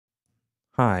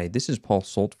Hi, this is Paul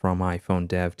Solt from iPhone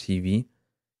Dev TV,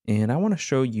 and I want to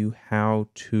show you how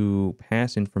to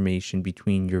pass information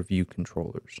between your view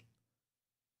controllers.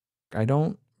 I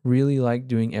don't really like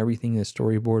doing everything in the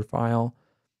storyboard file.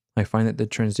 I find that the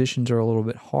transitions are a little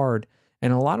bit hard,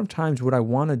 and a lot of times what I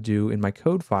want to do in my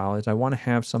code file is I want to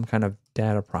have some kind of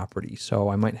data property. So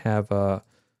I might have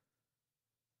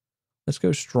let's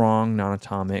go strong,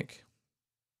 non-atomic,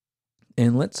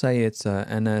 and let's say it's a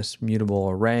NS mutable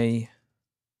array,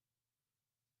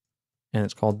 and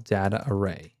it's called data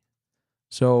array.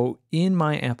 So in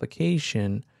my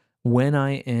application, when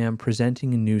I am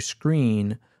presenting a new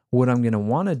screen, what I'm going to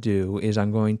want to do is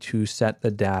I'm going to set the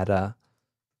data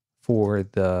for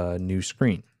the new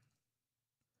screen.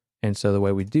 And so the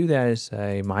way we do that is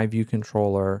say my view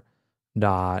controller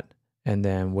dot, and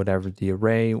then whatever the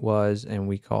array was, and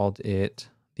we called it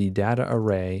the data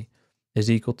array is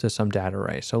equal to some data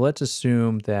array. So let's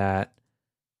assume that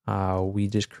we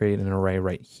just create an array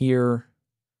right here,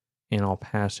 and I'll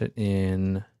pass it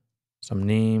in some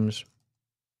names.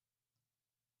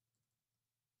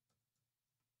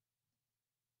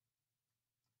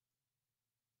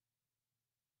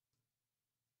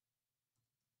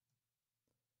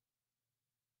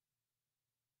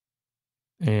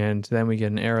 And then we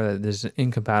get an error that this is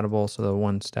incompatible. So the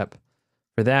one step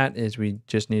for that is we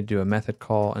just need to do a method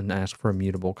call and ask for a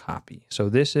mutable copy. So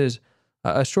this is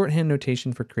a shorthand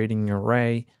notation for creating an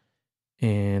array.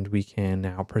 And we can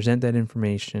now present that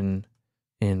information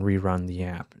and rerun the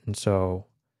app. And so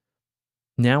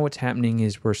now what's happening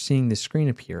is we're seeing this screen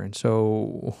appear. And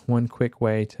so one quick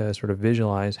way to sort of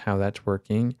visualize how that's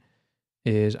working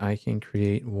is I can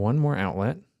create one more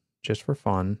outlet just for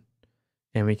fun,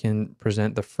 and we can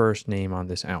present the first name on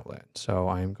this outlet. So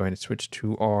I'm going to switch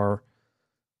to our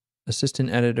assistant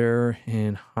editor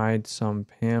and hide some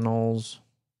panels.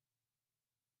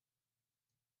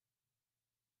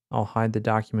 I'll hide the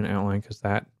document outline because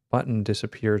that button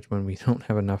disappears when we don't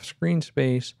have enough screen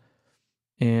space.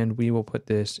 And we will put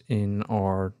this in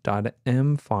our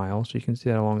 .m file. So you can see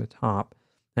that along the top.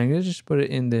 And I'm going to just put it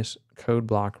in this code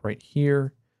block right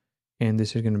here. And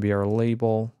this is going to be our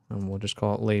label, and we'll just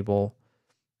call it label.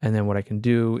 And then what I can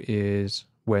do is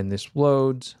when this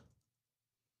loads,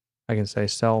 I can say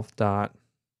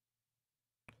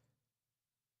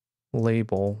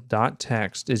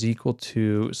self.label.text is equal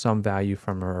to some value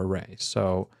from our array.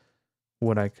 So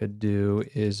what I could do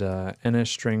is NS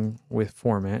string with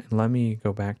format. And let me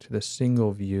go back to the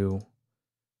single view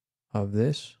of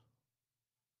this.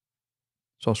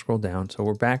 So I'll scroll down. So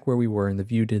we're back where we were in the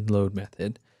view did load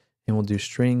method, and we'll do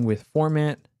string with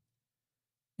format.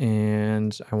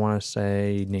 And I want to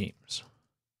say names.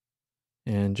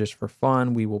 And just for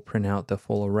fun, we will print out the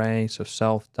full array. So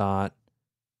self.data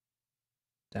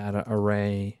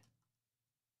array.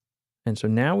 And so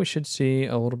now we should see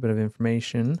a little bit of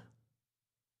information,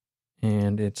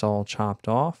 and it's all chopped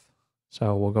off.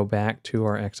 So we'll go back to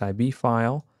our XIB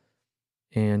file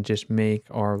and just make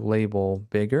our label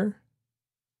bigger.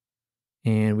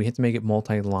 And we have to make it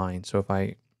multi-line. So if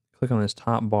I click on this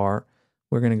top bar,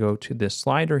 we're going to go to this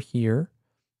slider here.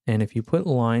 And if you put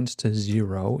lines to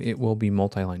 0, it will be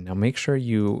multi-line. Now make sure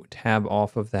you tab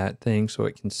off of that thing so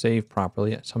it can save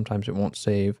properly. Sometimes it won't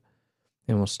save.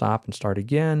 And we'll stop and start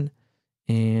again.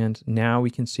 And now we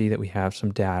can see that we have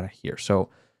some data here. So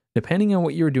depending on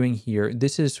what you're doing here,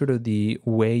 this is sort of the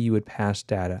way you would pass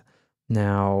data.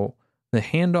 Now, the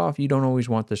handoff, you don't always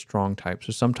want the strong type.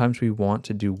 So sometimes we want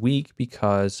to do weak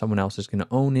because someone else is going to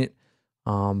own it.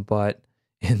 But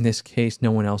in this case, no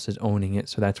one else is owning it.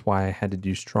 So that's why I had to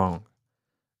do strong.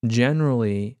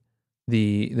 Generally,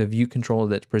 the view controller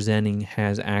that's presenting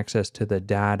has access to the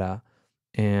data,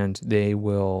 and they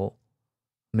will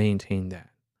maintain that.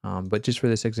 But just for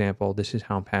this example, this is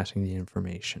how I'm passing the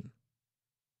information.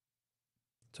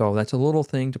 So that's a little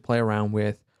thing to play around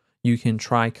with. You can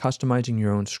try customizing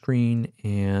your own screen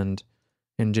and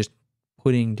just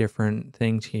putting different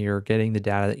things here, getting the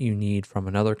data that you need from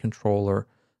another controller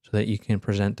so that you can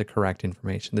present the correct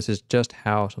information. This is just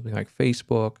how something like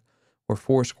Facebook or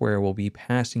Foursquare will be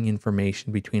passing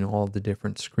information between all of the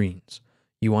different screens.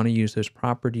 You want to use those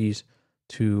properties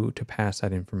to pass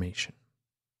that information.